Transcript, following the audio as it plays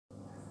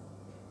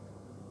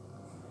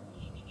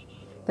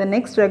The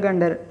next drug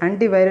under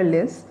antiviral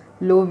is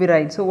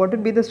Loviride. So what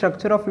would be the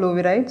structure of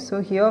Loviride?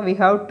 So here we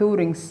have two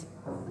rings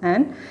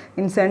and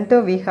in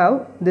center we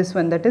have this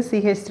one, that is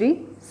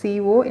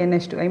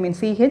CH3CONH2, I mean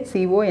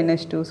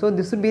CHCONH2. So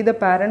this would be the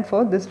parent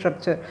for this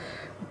structure.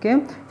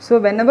 Okay, so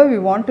whenever we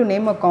want to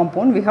name a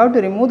compound, we have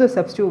to remove the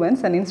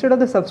substituents, and instead of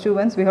the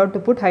substituents we have to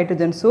put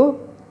hydrogen.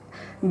 So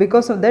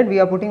because of that we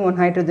are putting one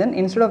hydrogen,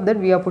 instead of that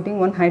we are putting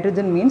one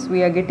hydrogen, means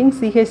we are getting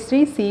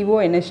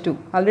CH3CONH2.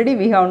 Already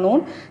we have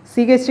known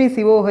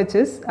CH3COOH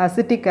is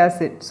acetic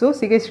acid, so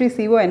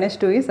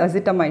CH3CONH2 is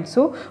acetamide.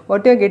 So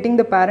what you are getting,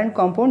 the parent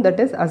compound, that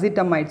is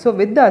acetamide. So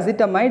with the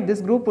acetamide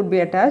this group would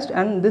be attached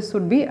and this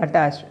would be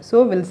attached.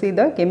 So we will see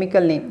the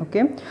chemical name.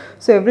 Okay,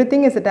 so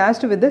everything is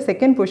attached with the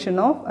second position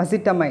of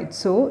acetamide.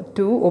 So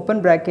 2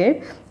 open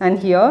bracket, and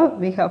here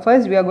we have,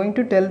 first we are going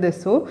to tell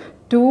this. So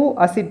 2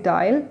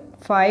 acetyl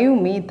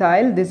 5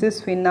 methyl, this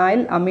is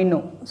phenyl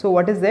amino. So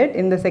what is that?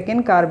 In the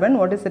second carbon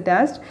what is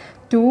attached?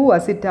 2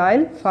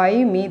 acetyl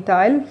 5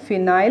 methyl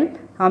phenyl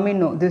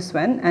amino, this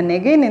one. And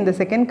again in the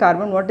second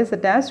carbon what is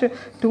attached?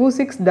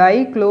 2,6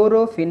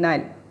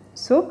 dichlorophenyl.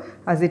 So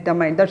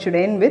acetamide, that should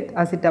end with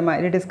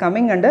acetamide. It is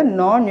coming under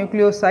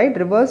non-nucleoside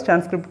reverse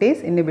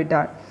transcriptase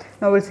inhibitor.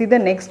 Now we will see the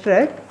next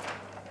drug,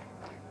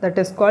 that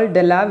is called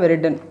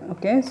delavirdine.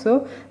 Okay,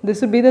 so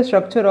this would be the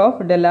structure of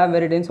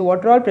delavirdine. So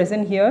what are all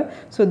present here?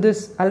 So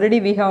this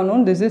already we have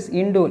known, this is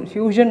indole,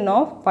 fusion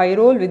of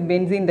pyrrole with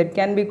benzene, that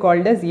can be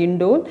called as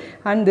indole,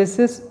 and this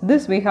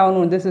we have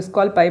known, this is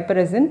called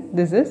piperazine,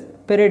 this is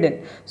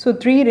pyridine. So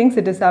 3 rings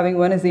it is having,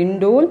 one is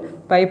indole,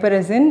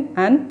 piperazine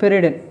and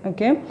pyridine.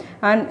 Okay,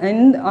 and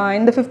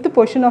in the fifth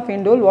position of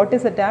indole what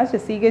is attached?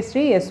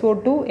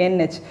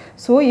 CH3SO2NH.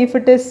 So if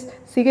it is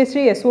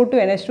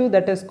CH3SO2NH2,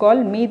 that is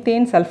called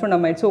methane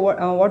sulfonamide. So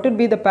what would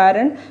be the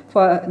parent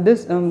for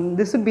this?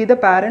 This would be the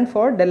parent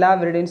for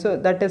delavirdine. So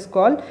that is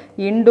called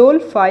indole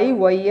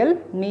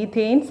 5YL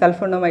methane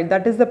sulfonamide.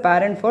 That is the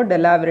parent for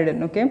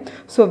delavirdine. Okay,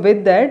 so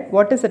with that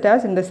what is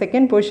attached in the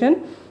second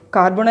position?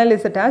 Carbonyl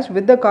is attached,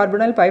 with the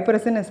carbonyl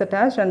piperazine is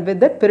attached, and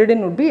with that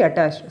pyridine would be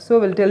attached. So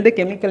we will tell the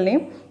chemical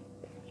name.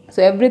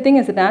 So everything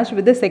is attached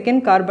with the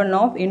second carbon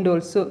of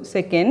indole. So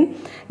second,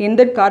 in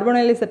that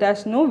carbonyl is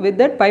attached, no, with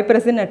that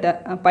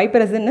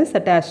piperazine is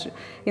attached.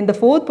 In the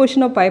fourth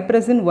position of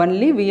piperazine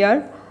only we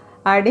are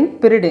adding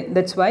pyridine.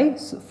 That's why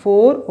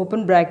 4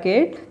 open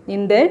bracket,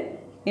 in the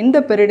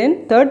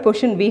pyridine third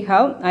position we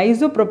have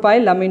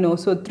isopropyl amino.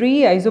 So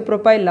 3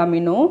 isopropyl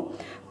amino,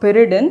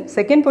 pyridine,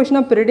 second position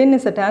of pyridine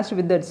is attached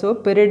with that. So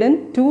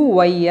pyridine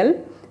 2YL,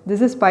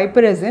 this is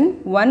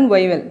piperazine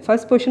 1YL,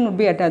 first position would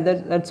be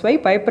attached, that's why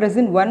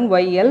piperazine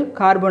 1YL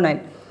carbonyl.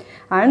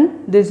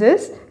 And this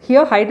is,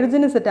 here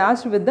hydrogen is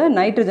attached with the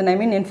nitrogen, I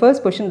mean in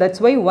first position,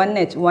 that's why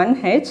 1H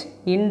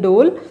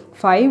indole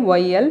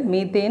 5YL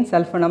methane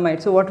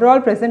sulfonamide. So what are all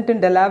present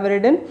in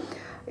delavirdine?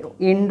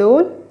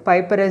 Indole,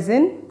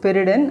 piperazine,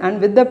 pyridine,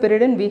 and with the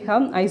pyridine we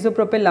have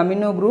isopropyl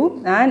amino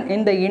group, and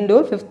in the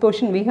indole fifth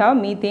position we have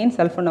methane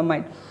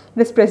sulfonamide.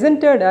 It is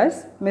presented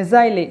as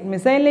mesylate.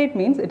 Mesylate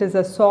means it is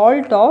a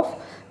salt of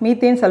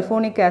methane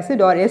sulfonic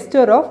acid or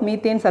ester of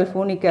methane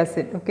sulfonic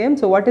acid. Okay,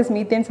 so what is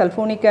methane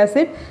sulfonic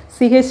acid?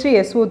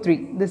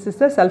 CH3SO3. This is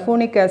the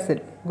sulfonic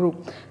acid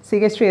group,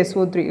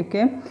 CH3SO3.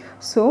 Okay,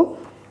 so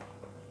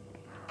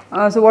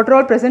what are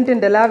all present in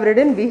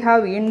delavirdine? We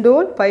have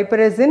indole,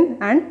 piperazine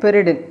and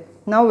pyridine.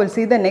 Now we will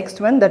see the next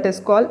one, that is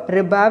called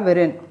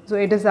ribavirin. So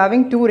it is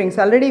having 2 rings.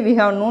 Already we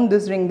have known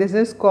this ring. This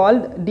is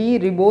called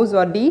D-ribose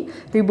or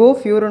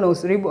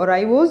D-ribofuranose.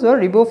 Ribose or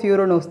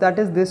ribofuranose, that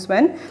is this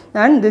one.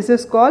 And this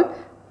is called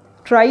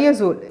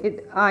triazole.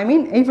 I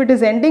mean if it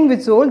is ending with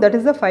zole, that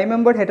is the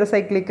 5-membered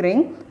heterocyclic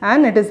ring,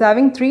 and it is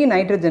having 3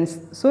 nitrogens.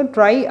 So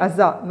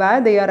triaza,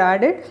 where they are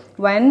added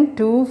 1,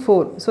 2,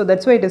 4. So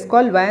that's why it is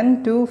called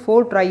 1, 2,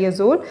 4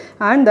 triazole,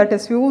 and that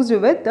is fused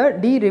with the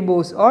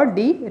D-ribose or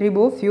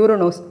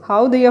D-ribofuranose.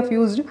 How they are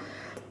fused?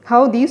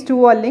 How these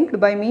two are linked?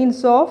 By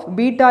means of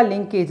beta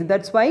linkage.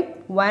 That's why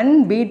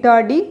 1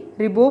 beta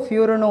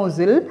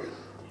D-ribofuranosyl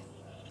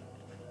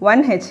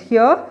 1H.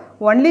 Here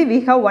only we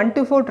have 1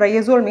 to 4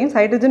 triazole, means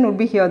hydrogen would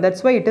be here.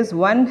 That's why it is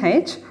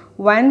 1H,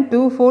 1,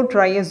 2, 4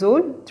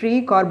 triazole,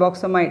 3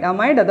 carboxamide.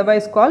 Amide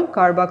otherwise called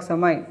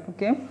carboxamide.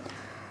 Okay.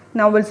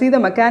 Now we will see the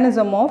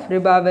mechanism of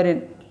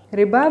ribavirin.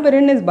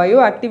 Ribavirin is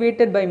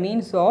bioactivated by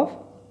means of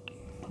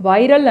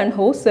viral and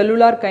host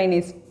cellular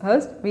kinase.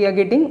 First we are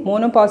getting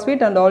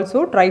monophosphate and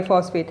also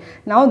triphosphate.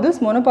 Now this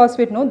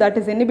monophosphate, no, that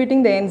is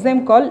inhibiting the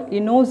enzyme called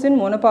inosine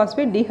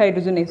monophosphate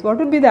dehydrogenase. What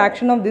would be the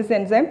action of this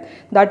enzyme?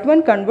 That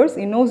one converts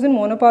inosine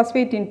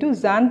monophosphate into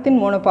xanthine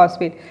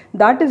monophosphate.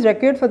 That is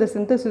required for the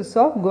synthesis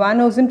of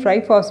guanosine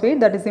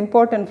triphosphate, that is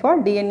important for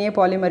DNA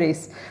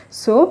polymerase.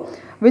 So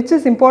Which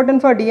is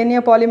important for DNA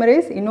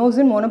polymerase?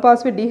 Inosine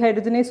monophosphate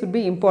dehydrogenase would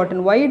be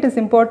important. Why it is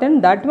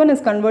important? That one is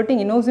converting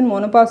inosine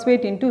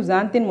monophosphate into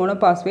xanthine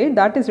monophosphate,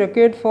 that is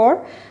required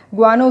for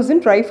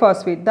guanosine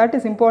triphosphate, that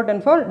is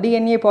important for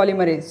DNA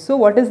polymerase. So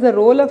what is the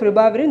role of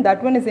ribavirin?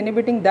 That one is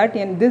inhibiting that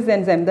in this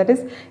enzyme, that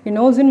is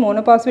inosine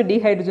monophosphate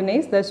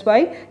dehydrogenase. That's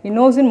why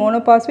inosine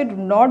monophosphate would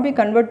not be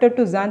converted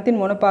to xanthine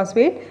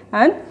monophosphate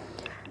and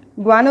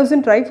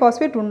guanosine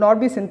triphosphate would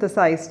not be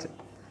synthesized.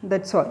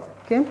 That's all.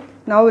 Okay.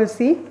 Now we'll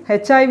see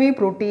HIV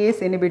protease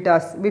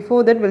inhibitors.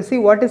 Before that we'll see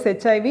what is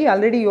HIV.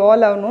 Already you all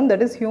have known,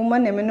 that is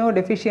human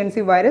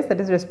immunodeficiency virus,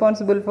 that is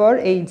responsible for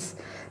AIDS.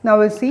 Now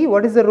we'll see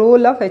what is the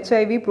role of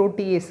HIV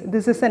protease.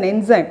 This is an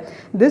enzyme.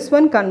 This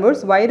one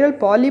converts viral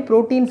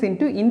polyproteins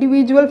into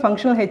individual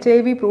functional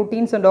HIV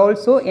proteins and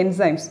also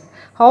enzymes.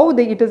 How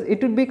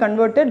it would be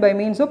converted? By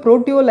means of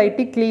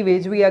proteolytic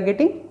cleavage. We are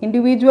getting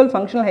individual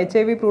functional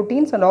HIV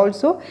proteins and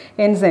also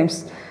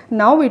enzymes.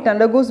 Now it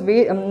undergoes,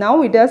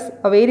 now it has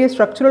a various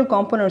structural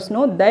components.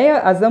 No, they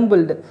are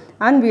assembled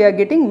and we are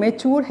getting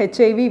mature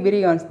HIV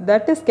virions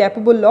that is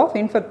capable of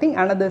infecting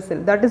another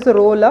cell. That is the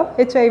role of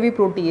HIV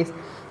protease.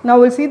 Now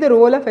we will see the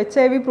role of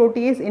HIV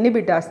protease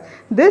inhibitors.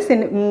 These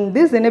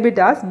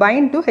inhibitors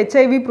bind to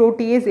HIV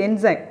protease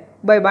enzyme.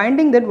 By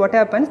binding that, what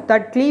happens?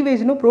 That cleavage,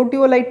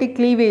 proteolytic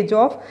cleavage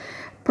of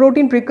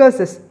protein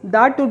precursors,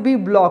 that would be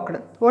blocked.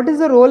 What is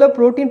the role of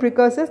protein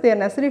precursors? They are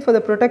necessary for the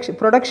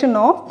production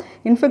of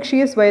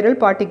infectious viral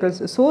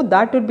particles. So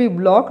that would be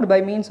blocked.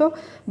 By means of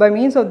that,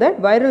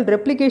 viral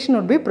replication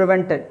would be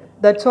prevented.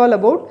 That's all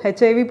about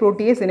HIV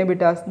protease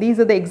inhibitors.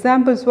 These are the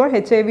examples for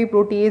HIV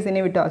protease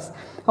inhibitors.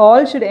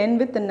 All should end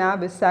with the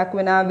NAV,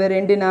 saquinavir,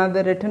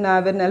 indinavir,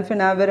 ritonavir,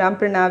 nelfinavir,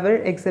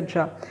 amprenavir,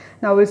 etc.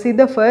 Now we'll see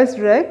the first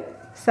drug,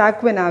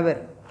 saquinavir.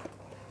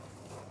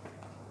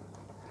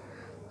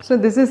 So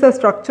this is the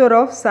structure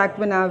of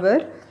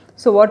saquinavir.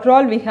 So what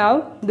all we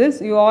have?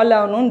 This you all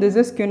have known, this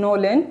is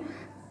quinoline.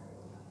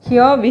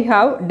 Here we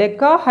have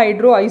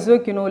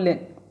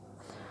decahydroisoquinoline.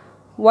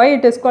 Why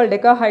it is called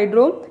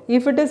decahydro?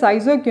 If it is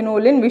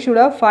isoquinoline, we should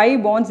have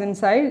 5 bonds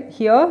inside.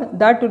 Here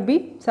that would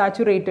be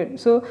saturated.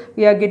 So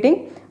we are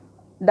getting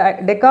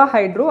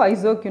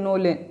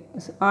decahydroisoquinoline,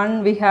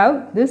 and we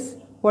have this,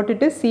 what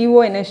it is,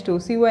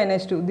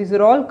 CONH2. These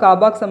are all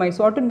carboxamides.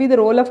 So what would be the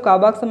role of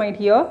carboxamide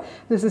here?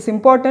 This is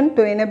important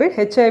to inhibit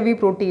HIV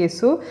protease.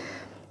 So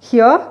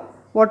here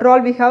what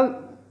all we have?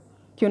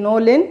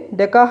 Quinoline,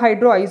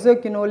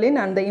 decahydroisoquinoline,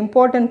 and the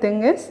important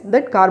thing is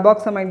that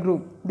carboxamide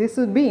group. This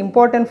would be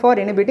important for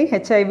inhibiting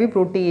HIV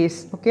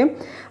protease. Okay,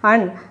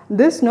 and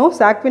this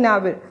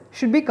saquinavir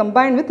should be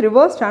combined with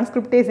reverse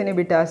transcriptase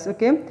inhibitors.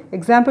 Okay,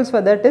 examples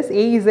for that is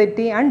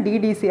AEZT and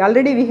DDC.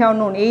 Already we have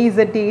known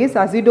AEZT is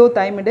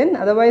azidothymidine,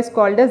 otherwise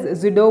called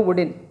as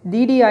zidovudine.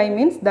 DDI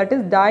means that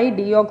is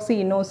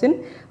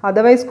dideoxyinosine,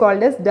 otherwise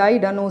called as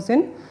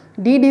didanosine.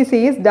 DDC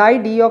is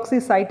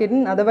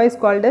dideoxycytidine, otherwise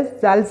called as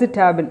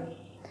zalcitabine.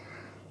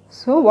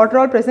 So what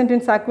are all present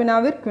in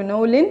saquinavir?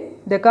 Quinoline,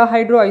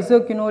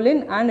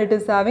 decahydroisoquinoline, and it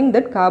is having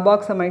that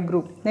carboxamide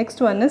group. Next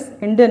one is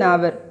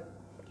indinavir.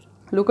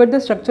 Look at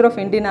the structure of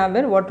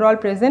indinavir. What are all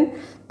present?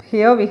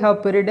 Here we have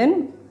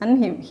pyridine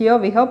and here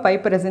we have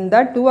piperazine.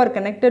 That two are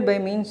connected by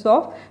means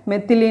of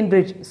methylene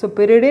bridge. So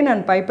pyridine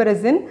and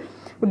piperazine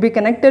would be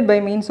connected by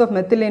means of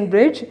methylene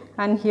bridge,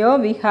 and here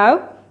we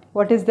have,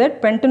 what is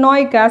that?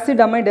 Pentanoic acid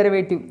amide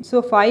derivative.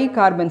 So 5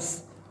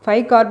 carbons.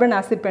 5-carbon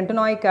acid,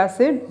 pentanoic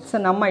acid, it's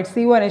an amide,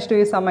 CONH2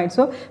 is amide.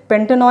 So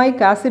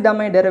pentanoic acid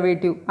amide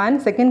derivative, and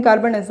second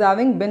carbon is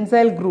having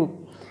benzyl group.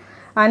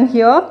 And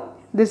here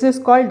this is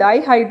called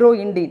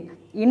dihydroindene.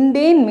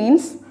 Indane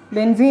means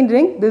benzene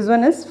ring, this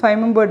one is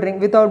 5-membered ring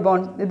without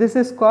bonds. This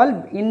is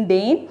called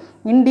indane.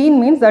 Indene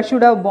means that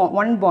should have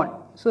one bond.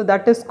 So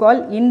that is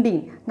called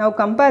indene. Now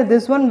compare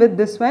this one with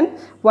this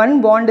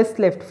one bond is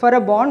left. For a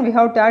bond we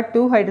have to add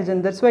 2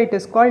 hydrogen, that's why it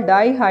is called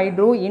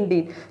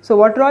dihydroindene. So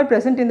what are all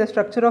present in the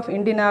structure of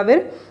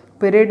indinavir?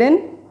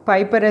 Pyridine,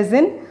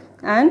 piperazine,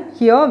 and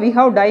here we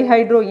have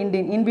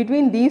dihydroindene. In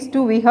between these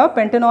two we have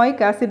pentanoic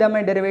acid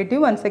amide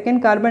derivative, and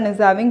second carbon is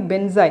having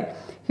benzyl.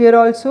 Here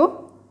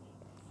also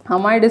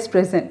amide is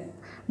present,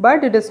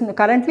 but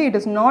currently it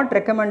is not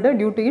recommended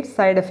due to its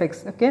side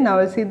effects. Okay, now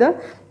we'll see the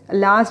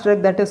last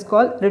drug, that is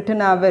called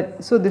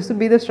ritonavir. So this will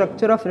be the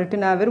structure of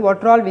ritonavir.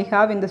 What all we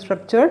have in the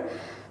structure?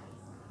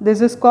 This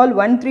is called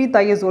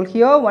 1,3-thiazole.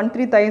 Here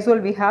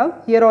 1,3-thiazole we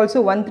have, here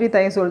also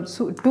 1,3-thiazole.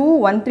 So 2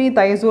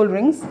 1,3-thiazole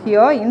rings.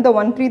 Here in the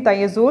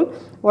 1,3-thiazole,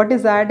 what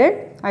is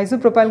added?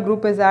 Isopropyl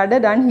group is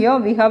added, and here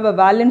we have a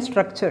valent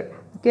structure.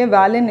 Okay,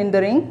 valent in the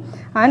ring,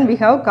 and we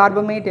have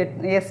carbamate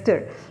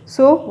ester.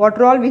 So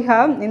what all we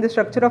have in the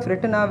structure of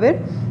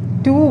ritonavir?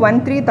 2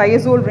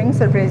 1,3-thiazole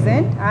rings are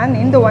present, and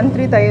in the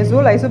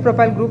 1,3-thiazole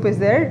isopropyl group is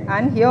there,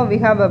 and here we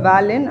have a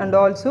valine and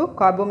also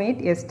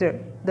carbamate ester.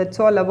 That's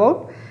all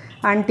about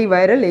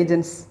antiviral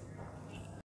agents.